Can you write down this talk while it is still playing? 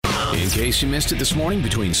In case you missed it this morning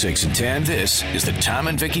between 6 and 10, this is the Tom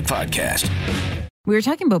and Vicky Podcast. We were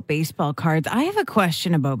talking about baseball cards. I have a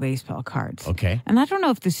question about baseball cards. Okay. And I don't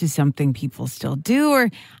know if this is something people still do, or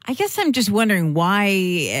I guess I'm just wondering why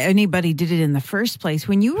anybody did it in the first place.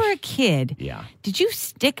 When you were a kid, did you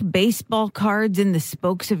stick baseball cards in the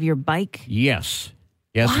spokes of your bike? Yes.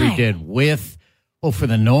 Yes, Why? we did. For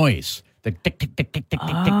the noise. The tick, tick, tick, tick, tick, tick, tick,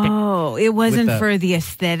 tick. Oh, it wasn't for the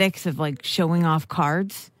aesthetics of like showing off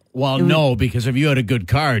cards? Well, no, because if you had a good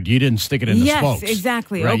card, you didn't stick it in the spokes. Yes,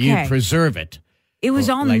 exactly. Right? Okay. You'd preserve it. It was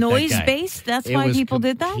all like that noise guy. based? That's It why was people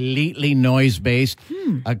did that? Completely noise based.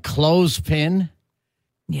 A clothespin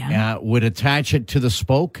would attach it to the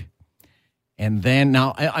spoke. And then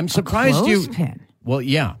now I'm surprised you. Clothespin? Well,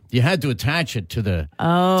 yeah, you had to attach it to the.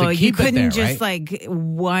 Oh, to you keep couldn't it there, just right?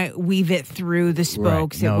 weave it through the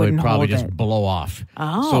spokes. Right. No, it wouldn't it'd probably hold just it. blow off.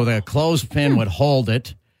 Oh. So the clothespin would hold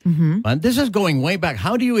it. Mm-hmm. And this is going way back.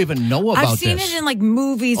 How do you even know about this? I've seen it in like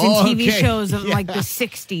movies and TV shows of like the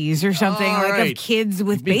 60s or something, All like right. of kids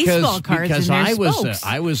with baseball cards because in their I spokes.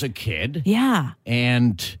 was a kid. Yeah.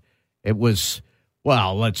 And it was,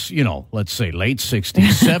 well, let's say late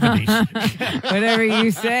 60s, 70s. Whatever you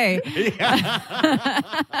say.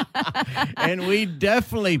 And we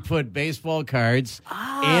definitely put baseball cards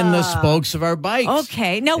in the spokes of our bikes.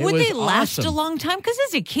 Okay. Now, It would was they last awesome. a long time? Because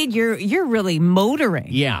as a kid, you're really motoring.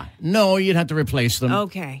 Yeah. No, you'd have to replace them.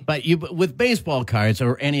 Okay. But with baseball cards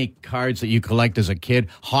or any cards that you collect as a kid,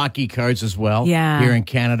 hockey cards as well. Yeah. Here in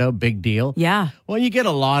Canada, big deal. Yeah. Well, you get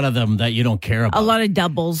a lot of them that you don't care about. A lot of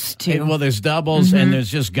doubles, too. Well, there's doubles and there's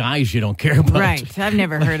just guys you don't care about. Right. I've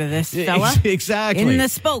never heard of this fella. Exactly. In the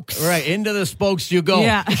spokes. Right. Into the spokes you go.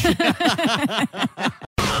 Yeah.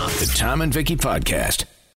 The Tom and Vicky Podcast.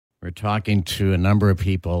 We're talking to a number of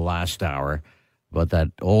people last hour about that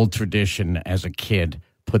old tradition as a kid,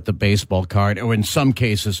 put the baseball card, or in some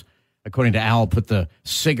cases, according to Al, put the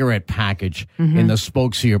cigarette package in the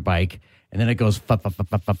spokes of your bike, and then it goes fa fa fa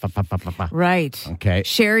fa fa fa fa fa fa fa. Right. Okay.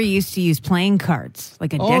 Sherry used to use playing cards,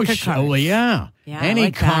 like a deck of cards. Oh, yeah. Yeah, I Any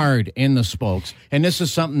like that. card in the spokes. And this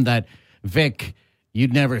is something that, Vic, you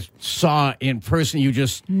never saw in person. You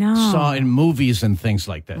just saw in movies and things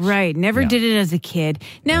like this. Right. Never Yeah. did it as a kid.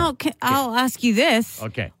 Now, I'll ask you this.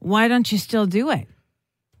 Okay. Why don't you still do it?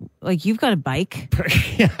 Like, you've got a bike.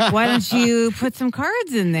 Why don't you put some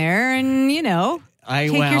cards in there and,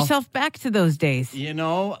 take yourself back to those days?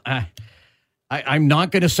 I'm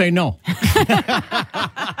not going to say no.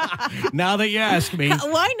 Now that you ask me.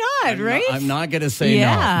 Why not, right? I'm not going to say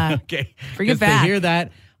Yeah. no. Okay. Bring it 'Cause back. To hear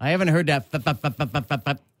that, I haven't heard that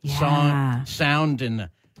Yeah. sound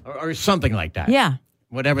or something like that. Yeah.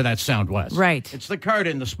 Whatever that sound was. Right. It's the card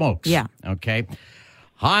in the smokes. Yeah. Okay.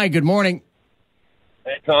 Hi, good morning.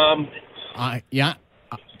 Hey, Tom. Yeah.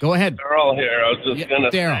 Go ahead. Earl here. I was just going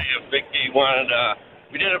to say Daryl. if Vicky wanted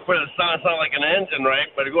we did it for the sound like an engine, right?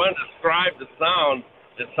 But if you want to describe the sound,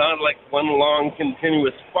 it sounded like one long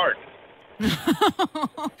continuous fart.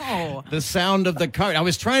 Oh. The sound of the card. I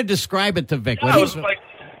was trying to describe it to Vic. Yeah, it was like,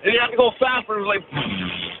 you have to go faster. It was like,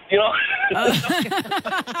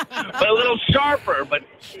 but a little sharper, but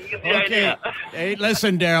you get the idea. Hey,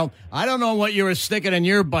 listen, Daryl. I don't know what you were sticking in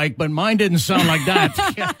your bike, but mine didn't sound like that.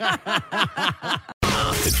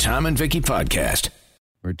 The Tom and Vicky Podcast.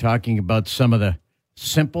 We're talking about some of the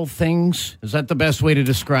simple things. Is that the best way to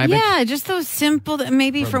describe it? Yeah, just those simple,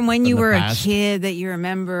 maybe from when you the were past. a kid that you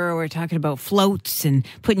remember. We're talking about floats and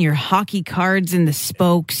putting your hockey cards in the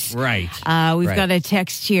spokes. Right. We've Right. got a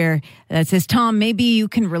text here that says, Tom, maybe you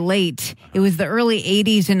can relate. It was the early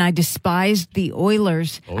 80s and I despised the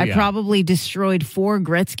Oilers. Oh, I yeah. probably destroyed 4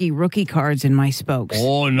 Gretzky rookie cards in my spokes.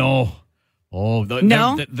 Oh, no. Oh,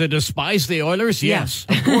 No? the despise the Oilers? Yeah. Yes,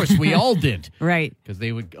 of course. We all did. Right. Because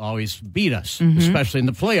they would always beat us, Mm-hmm. especially in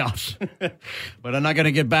the playoffs. But I'm not going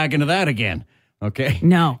to get back into that again, okay?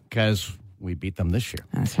 No. Because we beat them this year.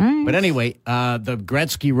 That's right. But anyway, the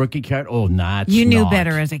Gretzky rookie card, You knew not.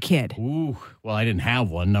 better as a kid. Ooh, well, I didn't have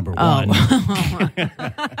one, number Oh. one.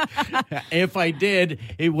 If I did,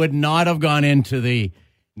 it would not have gone into the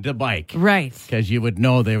bike. Right. Because you would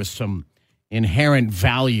know there was some inherent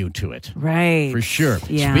value to it. Right. For sure.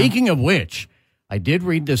 Yeah. Speaking of which, I did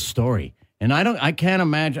read this story, and I can't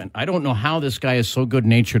imagine, I don't know how this guy is so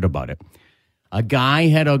good-natured about it. A guy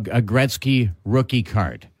had a Gretzky rookie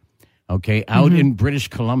card, okay, out in British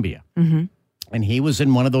Columbia. Mm-hmm. And he was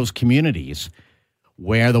in one of those communities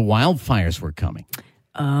where the wildfires were coming.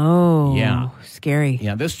 Oh. Yeah. Scary.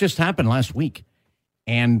 Yeah, this just happened last week.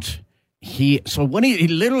 And he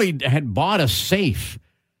literally had bought a safe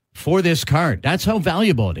for this card. That's how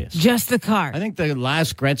valuable it is. Just the card. I think the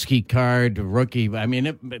last Gretzky card, rookie, I mean,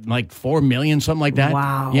 like $4 million, something like that.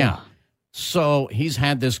 Wow. Yeah. So he's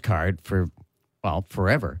had this card for, well,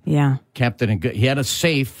 forever. Yeah. Kept it in good. He had a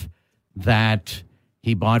safe that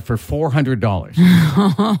he bought for $400.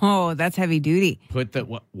 Oh, that's heavy duty.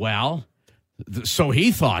 So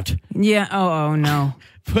he thought. Yeah. Oh, no.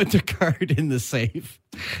 Put the card in the safe.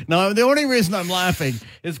 No, the only reason I'm laughing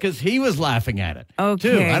is because he was laughing at it. Okay.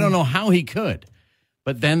 Too. I don't know how he could.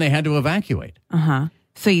 But then they had to evacuate. Uh-huh.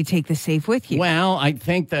 So you take the safe with you. Well, I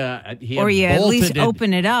think he or you at least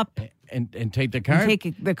open it up. And take the card?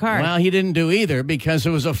 Take the card. Well, he didn't do either because it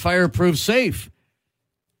was a fireproof safe.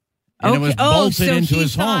 And it was bolted into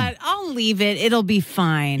his home. I'll leave it. It'll be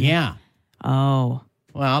fine. Yeah. Oh.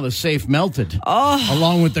 Well, the safe melted.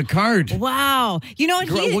 Along with the card. Wow. You know what?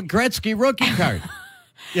 Gretzky rookie card.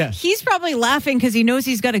 Yes. He's probably laughing because he knows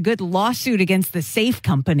he's got a good lawsuit against the safe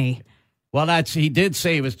company. Well, he did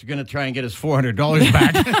say he was going to try and get his $400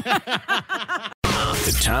 back.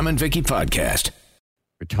 The Tom and Vicky Podcast.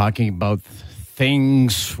 We're talking about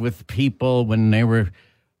things with people when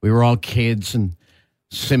we were all kids and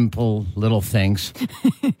simple little things.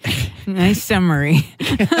 Nice summary.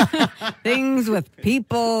 Things with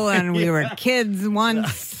people and we were kids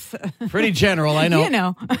once. Pretty general, I know. You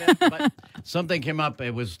know. But something came up.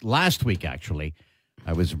 It was last week, actually.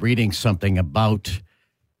 I was reading something about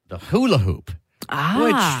the hula hoop.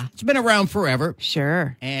 Which it's been around forever.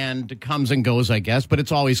 Sure. And it comes and goes, I guess, but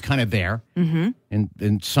it's always kind of there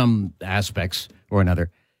in some aspects or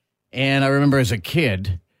another. And I remember as a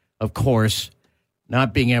kid, of course,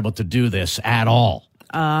 not being able to do this at all.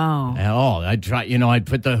 Oh. At all. I'd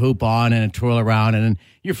put the hoop on and twirl around, and then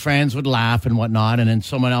your friends would laugh and whatnot, and then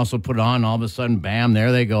someone else would put it on, and all of a sudden, bam,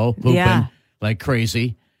 there they go, hooping like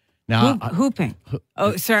crazy. Now, hooping.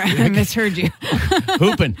 Oh, sorry, I misheard you.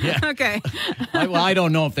 Hooping, yeah. Okay. I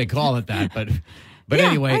don't know if they call it that, but yeah,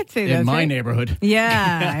 anyway, I'd say in my right. neighborhood.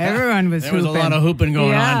 Yeah, everyone was there hooping. was a lot of hooping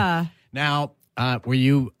going yeah. on. Now, were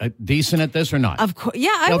you decent at this or not? Of course.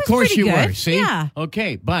 Yeah, I was Of course pretty you good. were. See? Yeah.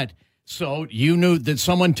 Okay, but so you knew, did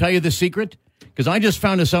someone tell you the secret? Because I just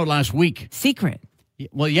found this out last week. Secret.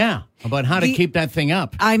 Well, yeah, about how to keep that thing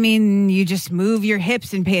up. I mean, you just move your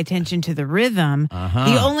hips and pay attention to the rhythm.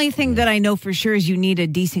 The only thing that I know for sure is you need a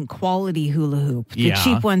decent quality hula hoop. The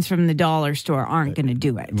cheap ones from the dollar store aren't going to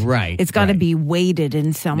do it. Right. It's got to be weighted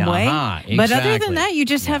in some way. Exactly. But other than that, you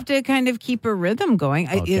just have to kind of keep a rhythm going.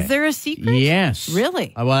 Okay. Is there a secret? Yes.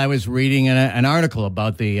 Really? Well, I was reading an article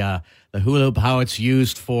about the hula hoop, how it's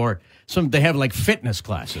used for they have like fitness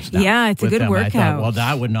classes now. Yeah, it's a good workout. I thought, well,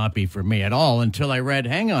 that would not be for me at all until I read,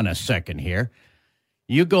 hang on a second here.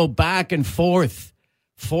 You go back and forth,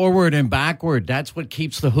 forward and backward. That's what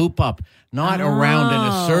keeps the hoop up, not around in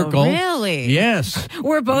a circle. Really? Yes.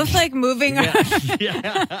 We're both like moving.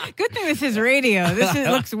 Yeah. Good thing this is radio.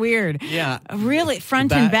 Looks weird. Yeah. Really?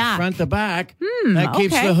 Front and back. Front to back. That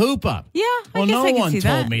keeps the hoop up. Yeah, well, I guess no I can one see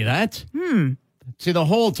told that. me that. See, the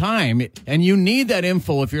whole time, and you need that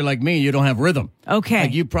info if you're like me, you don't have rhythm. Okay.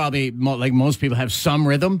 Like you probably, like most people, have some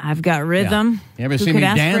rhythm. I've got rhythm. Yeah. You ever Who see could me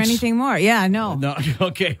ask dance? for anything more? Yeah, no. No.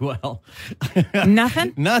 Okay, well.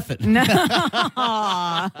 Nothing? Nothing. No.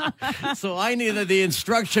 So I needed the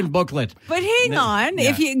instruction booklet. But hang on. Yeah.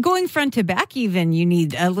 If you're going front to back even, you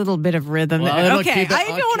need a little bit of rhythm. Well, okay, I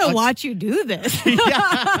don't want to watch you do this.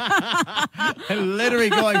 Literally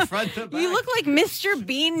going front to back. You look like Mr.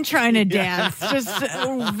 Bean trying to dance. Just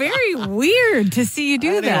very weird to see you do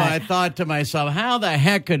anyway, that. I thought to myself, how the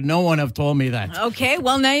heck could no one have told me that? Okay,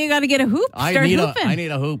 well, now you got to get a hoop. Start hooping. I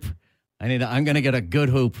need a hoop. I'm going to get a good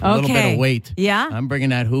hoop, a little bit of weight. Yeah? I'm bringing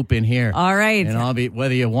that hoop in here. All right. And I'll be,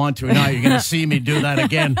 whether you want to or not, you're going to see me do that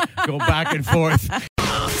again. Go back and forth.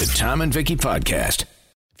 The Tom and Vicky Podcast.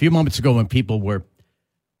 A few moments ago when people were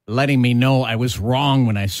letting me know I was wrong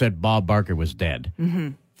when I said Bob Barker was dead.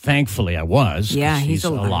 Thankfully, I was. Yeah, he's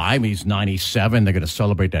alive. He's 97. They're going to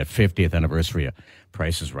celebrate that 50th anniversary of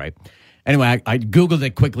Price is Right. Anyway, I Googled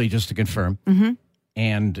it quickly just to confirm.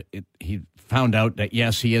 And he found out that,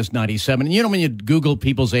 yes, he is 97. And you know, when you Google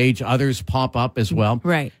people's age, others pop up as well.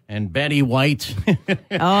 Right. And Betty White.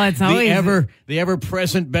 Oh, it's always... the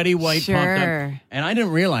ever-present Betty White popped up. And I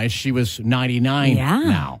didn't realize she was 99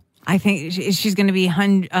 now. I think she's going to be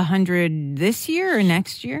 100 this year or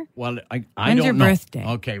next year. Well, I When's don't her know. birthday?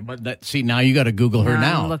 Okay, but see, now you got to Google her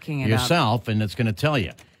now. I'm looking it yourself, and it's going to tell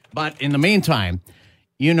you. But in the meantime,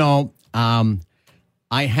 you know,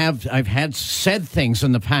 I've had said things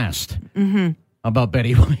in the past about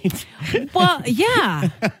Betty White. Well, yeah,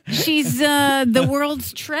 she's the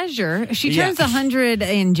world's treasure. She turns 100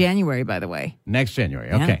 in January, by the way. Next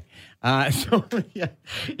January, okay.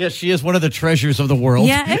 Yeah, she is one of the treasures of the world.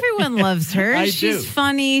 Yeah, everyone loves her. I She's do.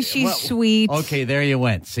 funny. She's sweet. Okay, there you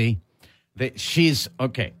went. See, she's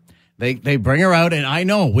okay. They bring her out, and I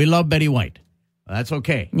know we love Betty White. That's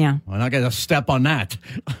okay. Yeah. We're not going to step on that.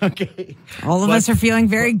 Okay. All of us are feeling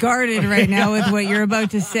very guarded right now with what you're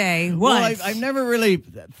about to say. What? Well, I've never really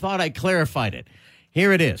thought I clarified it.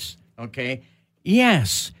 Here it is. Okay.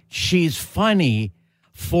 Yes, she's funny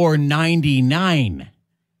for 99.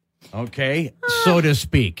 Okay, so to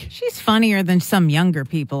speak. She's funnier than some younger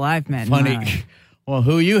people I've met. Funny. In my life. Well,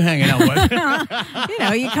 who are you hanging out with? You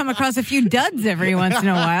know, you come across a few duds every once in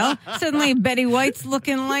a while. Suddenly, Betty White's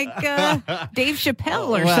looking like Dave Chappelle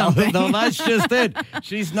or something. No, that's just it.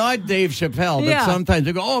 She's not Dave Chappelle, but Yeah. sometimes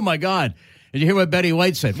they go, "Oh my God." Did you hear what Betty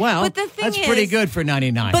White said? Well, But the thing that's pretty is- good for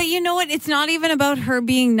 99. But you know what? It's not even about her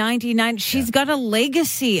being 99. She's got a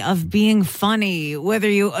legacy of being funny, whether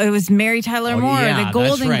it was Mary Tyler Moore, yeah, the that's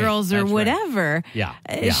Golden right. Girls, or That's right. whatever. Yeah,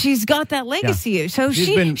 Uh, yeah. She's got that legacy. So She's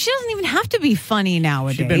she been- doesn't even have to be funny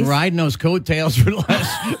nowadays. She's been riding those coattails for the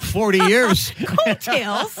last 40 years.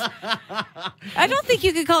 Coattails? I don't think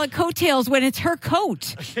you could call it coattails when it's her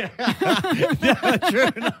coat.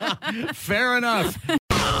 Fair enough.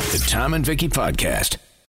 The Tom and Vicky Podcast.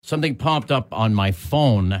 Something popped up on my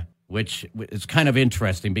phone, which is kind of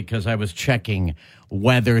interesting because I was checking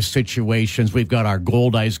weather situations. We've got our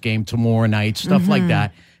Gold Ice game tomorrow night, stuff like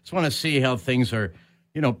that. Just want to see how things are,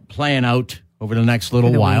 playing out over the next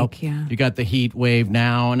little the while. week, yeah. You got the heat wave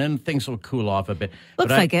now, and then things will cool off a bit. Looks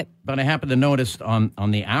But like it. But I happened to notice on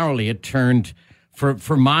the hourly, it turned,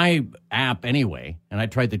 for my app anyway, and I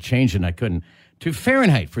tried to change it and I couldn't, to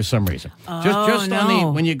Fahrenheit for some reason. Just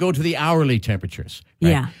no. when you go to the hourly temperatures. Right?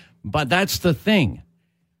 Yeah. But that's the thing.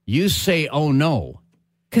 You say, "Oh no."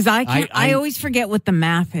 Because I I- always forget what the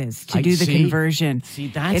math is to I do the see. conversion. See,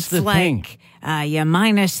 that's it's the thing. you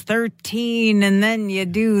minus 13 and then you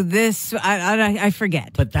do this. I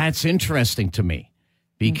forget. But that's interesting to me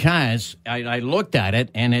because I looked at it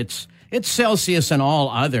and it's Celsius and all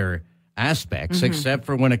other aspects except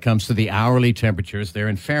for when it comes to the hourly temperatures. They're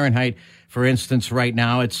in Fahrenheit. For instance, right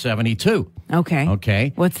now it's 72. Okay.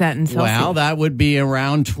 Okay. What's that in Celsius? Well, that would be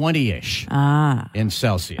around 20-ish in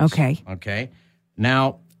Celsius. Okay. Okay.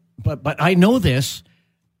 Now, but I know this,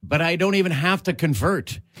 but I don't even have to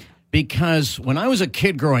convert because when I was a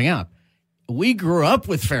kid growing up, we grew up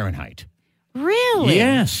with Fahrenheit. Really?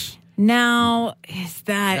 Yes. Now, is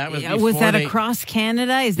That was was before that across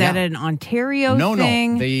Canada? Is that Yeah. an Ontario No.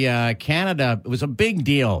 thing? The Canada, it was a big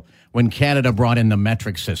deal when Canada brought in the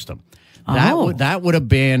metric system. Oh. That would have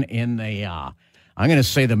been in the, I'm going to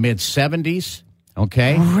say the mid-70s.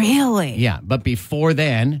 Okay. Really? Yeah, but before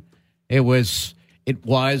then, it was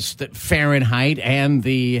the Fahrenheit and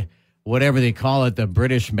the whatever they call it, the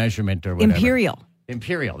British measurement or whatever.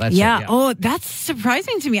 Imperial. That's Yeah. it. Oh, that's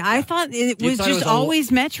surprising to me. I thought it You was thought it just was always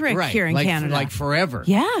metric right, here in like, Canada. like forever.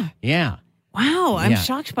 Yeah. Yeah. Wow. I'm Yeah.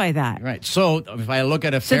 shocked by that. Right. So if I look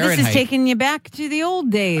at a So Fahrenheit, this is taking you back to the old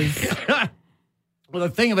days. well, the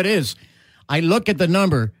thing of it is, I look at the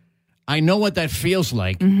number, I know what that feels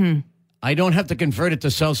like. Mm-hmm. I don't have to convert it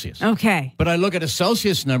to Celsius. Okay. But I look at a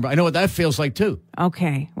Celsius number, I know what that feels like too.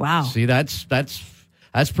 Okay. Wow. See, that's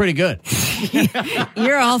pretty good.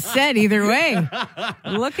 You're all set either way.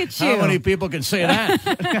 Look at you. How many people can say that?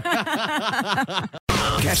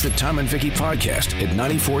 Catch the Tom and Vicky Podcast at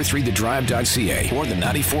 943thedrive.ca or the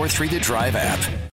 943 The Drive app.